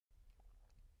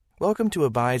Welcome to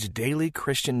Abide's Daily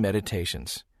Christian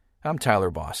Meditations. I'm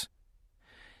Tyler Boss.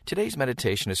 Today's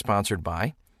meditation is sponsored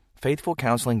by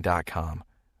FaithfulCounseling.com,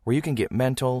 where you can get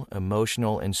mental,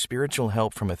 emotional, and spiritual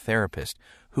help from a therapist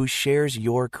who shares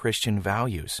your Christian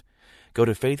values. Go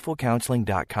to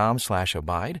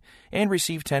FaithfulCounseling.com/abide and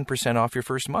receive 10% off your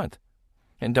first month.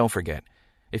 And don't forget,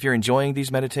 if you're enjoying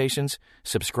these meditations,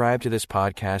 subscribe to this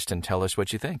podcast and tell us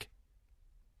what you think.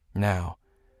 Now,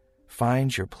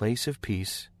 find your place of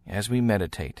peace as we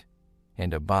meditate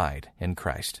and abide in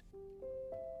Christ.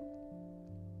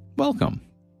 Welcome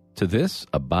to this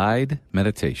Abide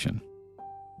Meditation.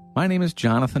 My name is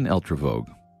Jonathan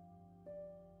Eltravogue.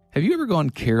 Have you ever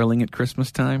gone caroling at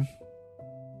Christmas time?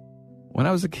 When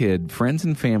I was a kid, friends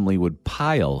and family would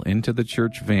pile into the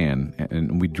church van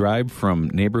and we'd drive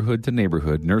from neighborhood to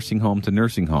neighborhood, nursing home to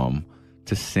nursing home,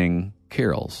 to sing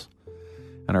carols.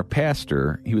 And our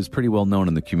pastor, he was pretty well known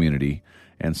in the community,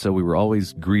 and so we were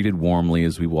always greeted warmly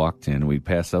as we walked in. We'd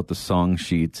pass out the song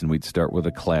sheets, and we'd start with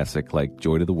a classic like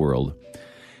Joy to the World.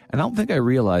 And I don't think I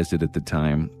realized it at the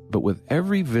time, but with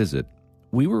every visit,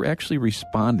 we were actually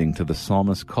responding to the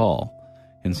psalmist's call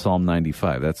in Psalm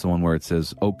 95. That's the one where it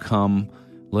says, "O come,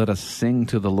 let us sing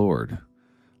to the Lord.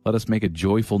 Let us make a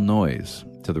joyful noise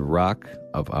to the rock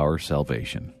of our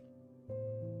salvation."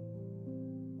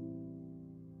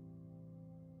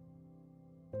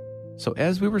 So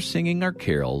as we were singing our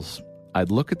carols,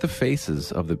 I'd look at the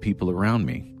faces of the people around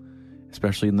me,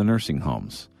 especially in the nursing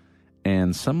homes.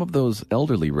 And some of those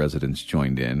elderly residents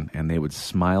joined in, and they would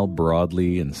smile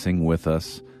broadly and sing with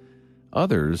us.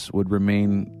 Others would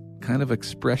remain kind of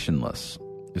expressionless,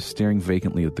 just staring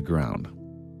vacantly at the ground.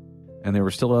 And there were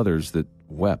still others that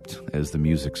wept as the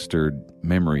music stirred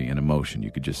memory and emotion. You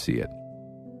could just see it.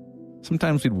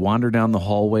 Sometimes we'd wander down the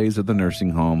hallways of the nursing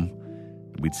home.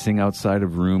 We'd sing outside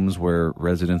of rooms where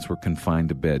residents were confined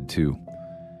to bed, too.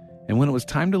 And when it was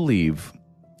time to leave,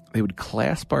 they would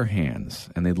clasp our hands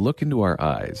and they'd look into our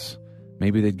eyes.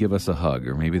 Maybe they'd give us a hug,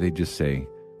 or maybe they'd just say,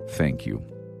 "Thank you."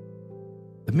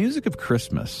 The music of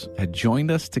Christmas had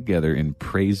joined us together in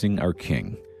praising our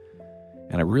King.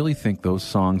 And I really think those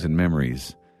songs and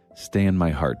memories stay in my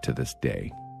heart to this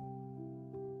day.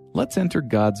 Let's enter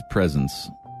God's presence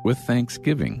with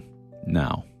thanksgiving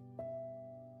now.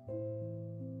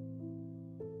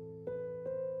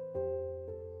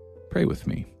 Pray with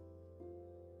me.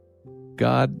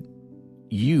 God,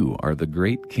 you are the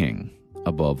great King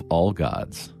above all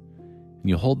gods, and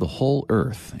you hold the whole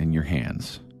earth in your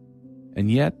hands.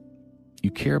 And yet, you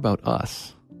care about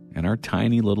us and our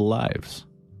tiny little lives.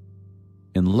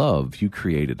 In love, you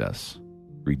created us,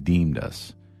 redeemed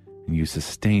us, and you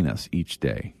sustain us each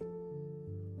day.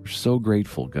 We're so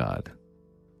grateful, God.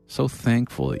 So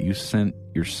thankful that you sent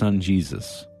your Son,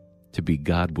 Jesus, to be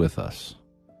God with us.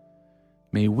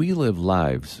 May we live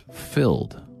lives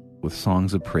filled with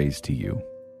songs of praise to you.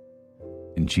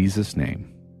 In Jesus'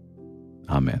 name,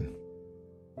 amen.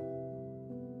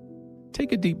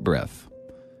 Take a deep breath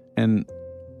and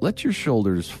let your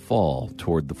shoulders fall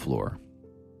toward the floor.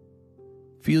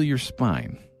 Feel your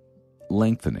spine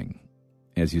lengthening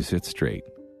as you sit straight.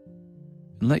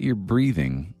 And let your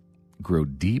breathing grow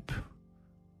deep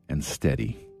and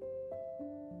steady.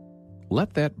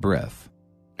 Let that breath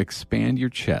expand your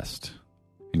chest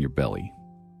and your belly,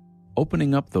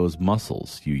 opening up those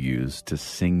muscles you use to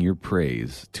sing your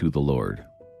praise to the Lord.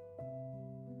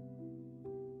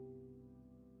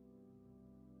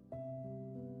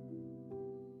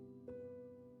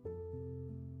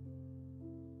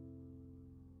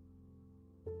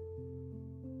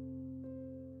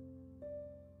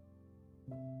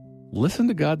 Listen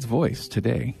to God's voice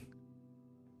today.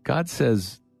 God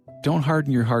says, "Don't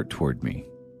harden your heart toward me."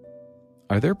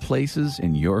 Are there places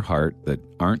in your heart that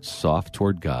aren't soft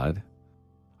toward God?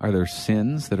 Are there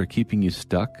sins that are keeping you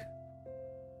stuck?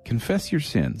 Confess your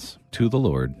sins to the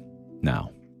Lord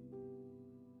now.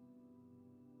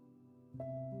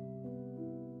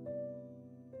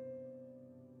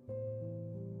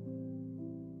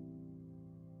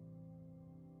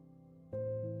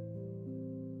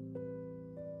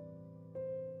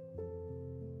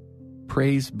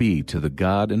 Praise be to the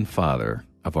God and Father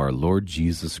of our Lord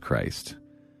Jesus Christ.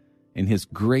 In His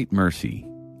great mercy,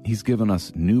 He's given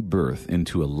us new birth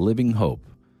into a living hope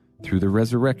through the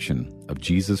resurrection of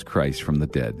Jesus Christ from the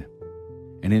dead,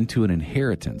 and into an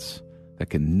inheritance that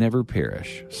can never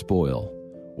perish, spoil,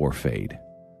 or fade.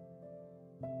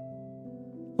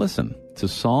 Listen to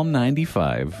Psalm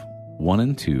 95, 1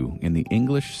 and 2 in the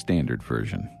English Standard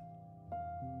Version.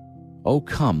 "O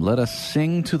come, let us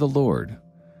sing to the Lord.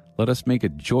 Let us make a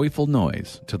joyful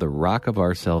noise to the rock of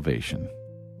our salvation.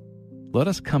 Let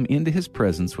us come into His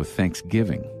presence with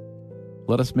thanksgiving.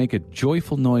 Let us make a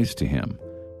joyful noise to him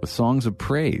with songs of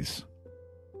praise.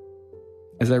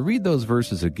 As I read those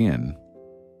verses again,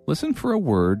 listen for a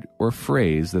word or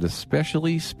phrase that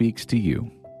especially speaks to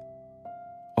you.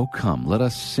 Oh, come, let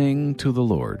us sing to the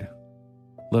Lord.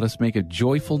 Let us make a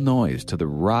joyful noise to the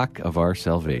rock of our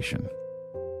salvation.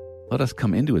 Let us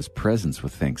come into his presence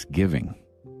with thanksgiving.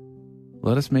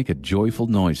 Let us make a joyful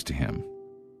noise to him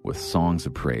with songs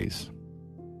of praise.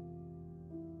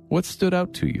 What stood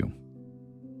out to you?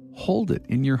 Hold it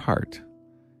in your heart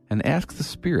and ask the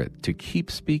Spirit to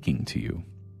keep speaking to you.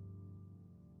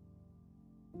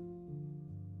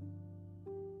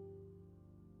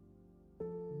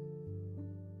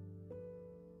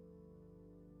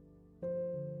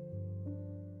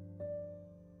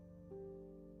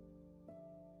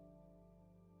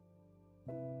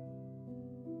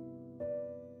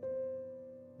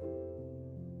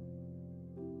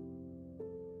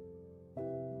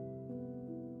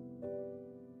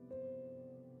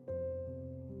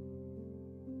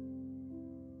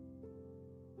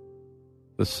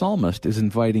 The psalmist is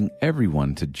inviting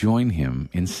everyone to join him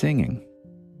in singing.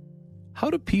 How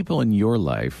do people in your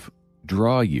life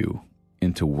draw you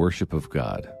into worship of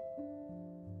God?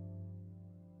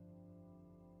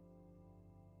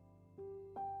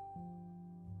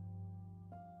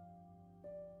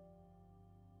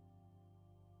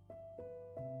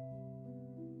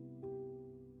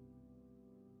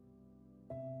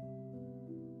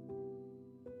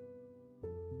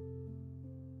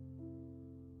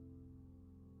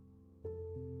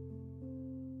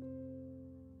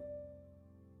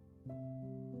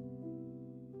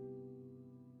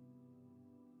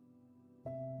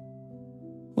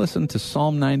 Listen to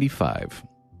Psalm 95,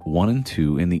 1 and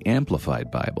 2 in the Amplified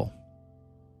Bible.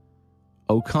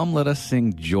 O come, let us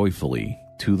sing joyfully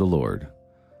to the Lord.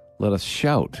 Let us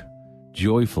shout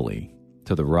joyfully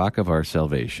to the rock of our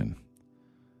salvation.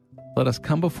 Let us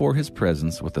come before his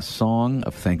presence with a song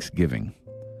of thanksgiving.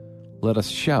 Let us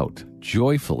shout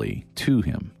joyfully to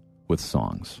him with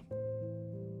songs.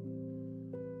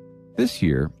 This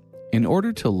year, in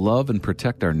order to love and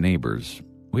protect our neighbors,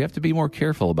 we have to be more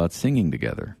careful about singing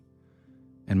together.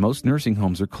 And most nursing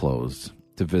homes are closed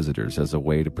to visitors as a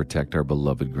way to protect our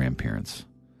beloved grandparents.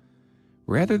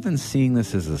 Rather than seeing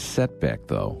this as a setback,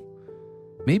 though,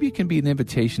 maybe it can be an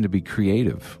invitation to be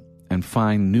creative and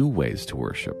find new ways to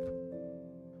worship.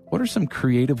 What are some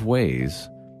creative ways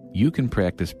you can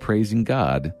practice praising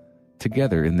God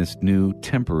together in this new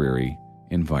temporary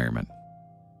environment?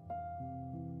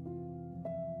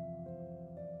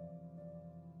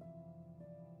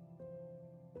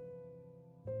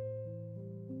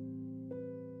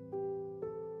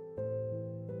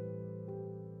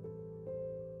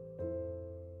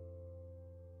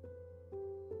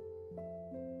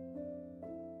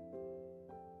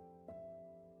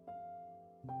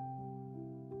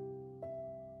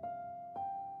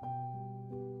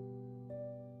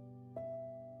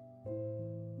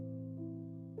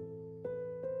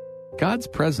 God's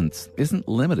presence isn't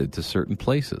limited to certain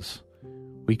places.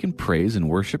 We can praise and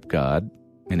worship God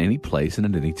in any place and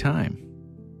at any time.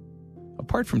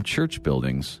 Apart from church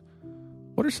buildings,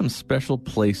 what are some special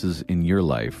places in your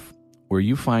life where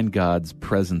you find God's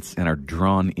presence and are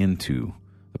drawn into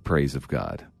the praise of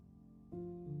God?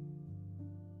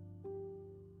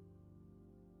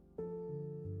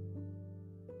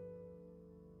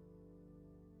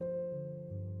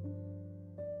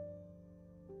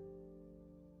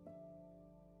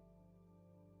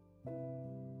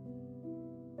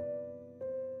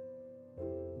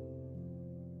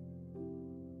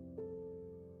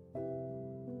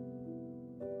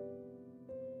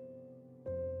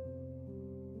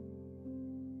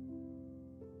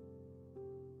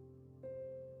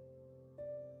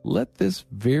 Let this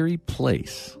very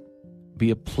place be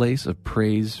a place of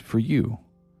praise for you.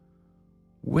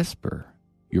 Whisper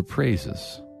your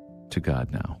praises to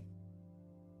God now.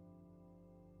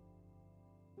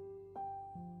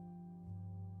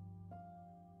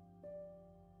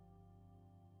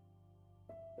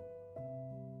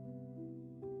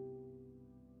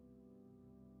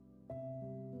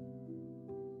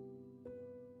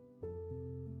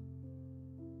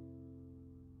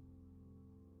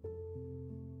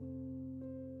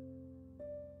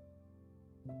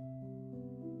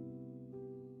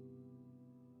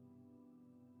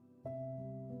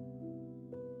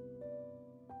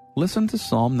 Listen to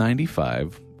Psalm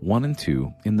 95, 1 and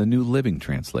 2 in the New Living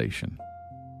Translation.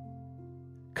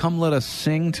 Come, let us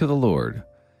sing to the Lord.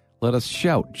 Let us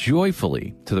shout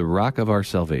joyfully to the rock of our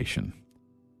salvation.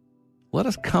 Let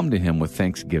us come to him with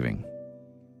thanksgiving.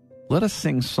 Let us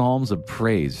sing psalms of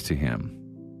praise to him.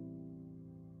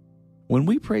 When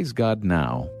we praise God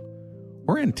now,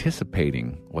 We're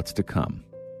anticipating what's to come,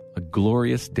 a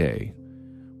glorious day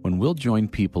when we'll join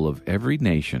people of every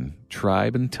nation,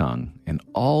 tribe, and tongue, and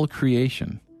all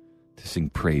creation to sing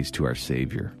praise to our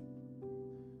Savior.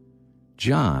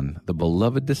 John, the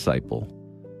beloved disciple,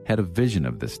 had a vision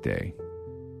of this day.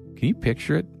 Can you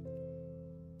picture it?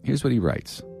 Here's what he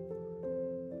writes.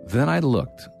 Then I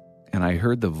looked, and I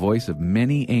heard the voice of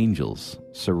many angels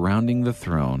surrounding the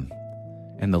throne,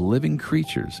 and the living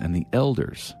creatures and the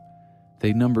elders.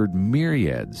 They numbered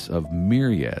myriads of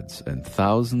myriads and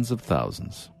thousands of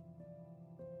thousands.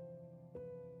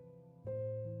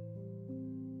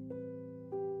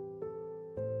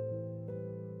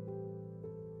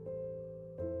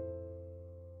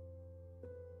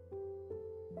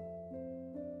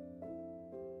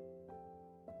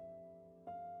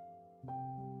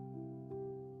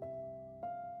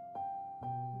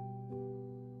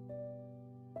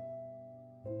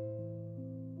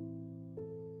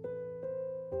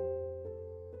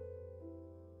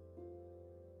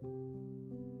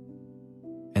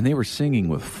 And they were singing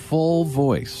with full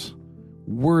voice,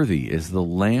 "Worthy is the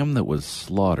Lamb that was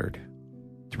slaughtered,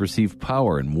 to receive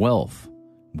power and wealth,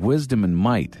 wisdom and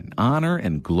might, and honor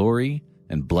and glory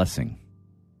and blessing."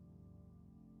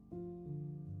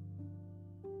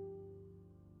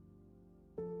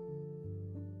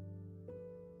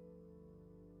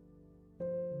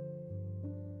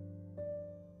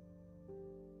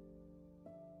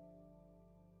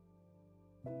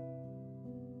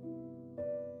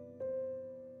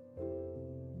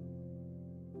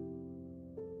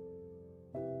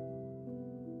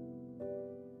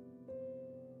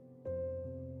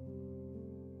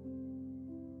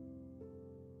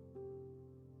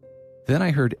 Then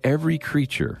I heard every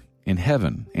creature in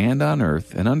heaven and on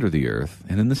earth and under the earth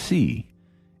and in the sea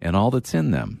and all that's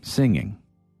in them singing.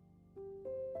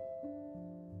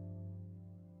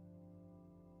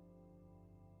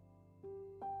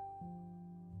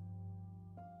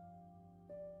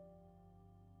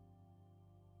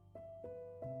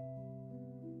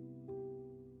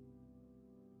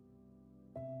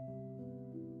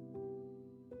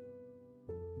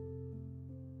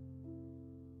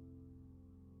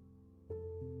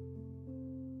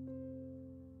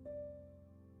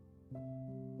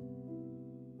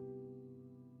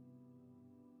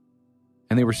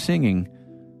 And they were singing,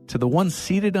 "To the one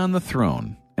seated on the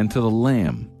throne and to the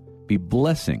Lamb be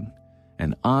blessing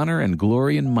and honor and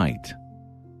glory and might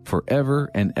forever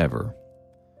and ever."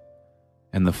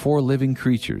 And the four living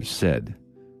creatures said,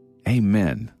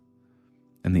 "Amen."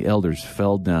 And the elders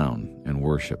fell down and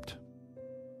worshipped.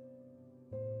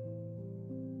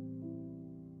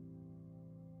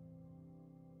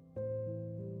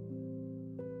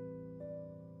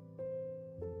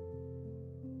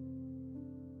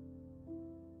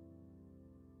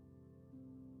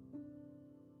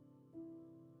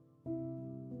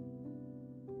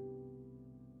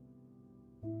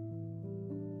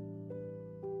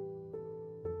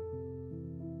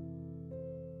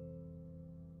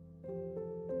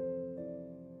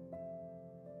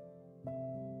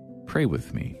 Pray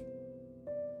with me.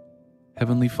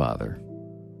 Heavenly Father,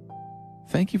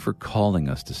 thank you for calling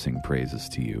us to sing praises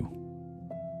to you.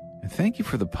 And thank you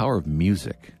for the power of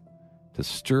music to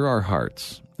stir our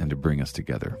hearts and to bring us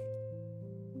together.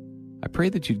 I pray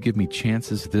that you'd give me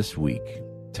chances this week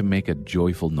to make a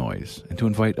joyful noise and to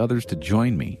invite others to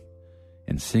join me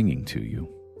in singing to you.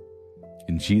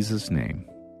 In Jesus' name,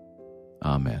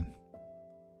 amen.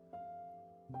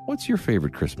 What's your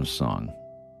favorite Christmas song?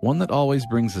 One that always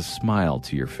brings a smile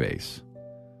to your face.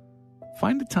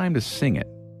 Find a time to sing it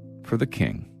for the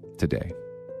King today.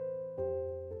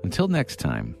 Until next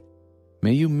time,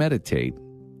 may you meditate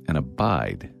and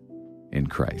abide in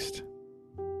Christ.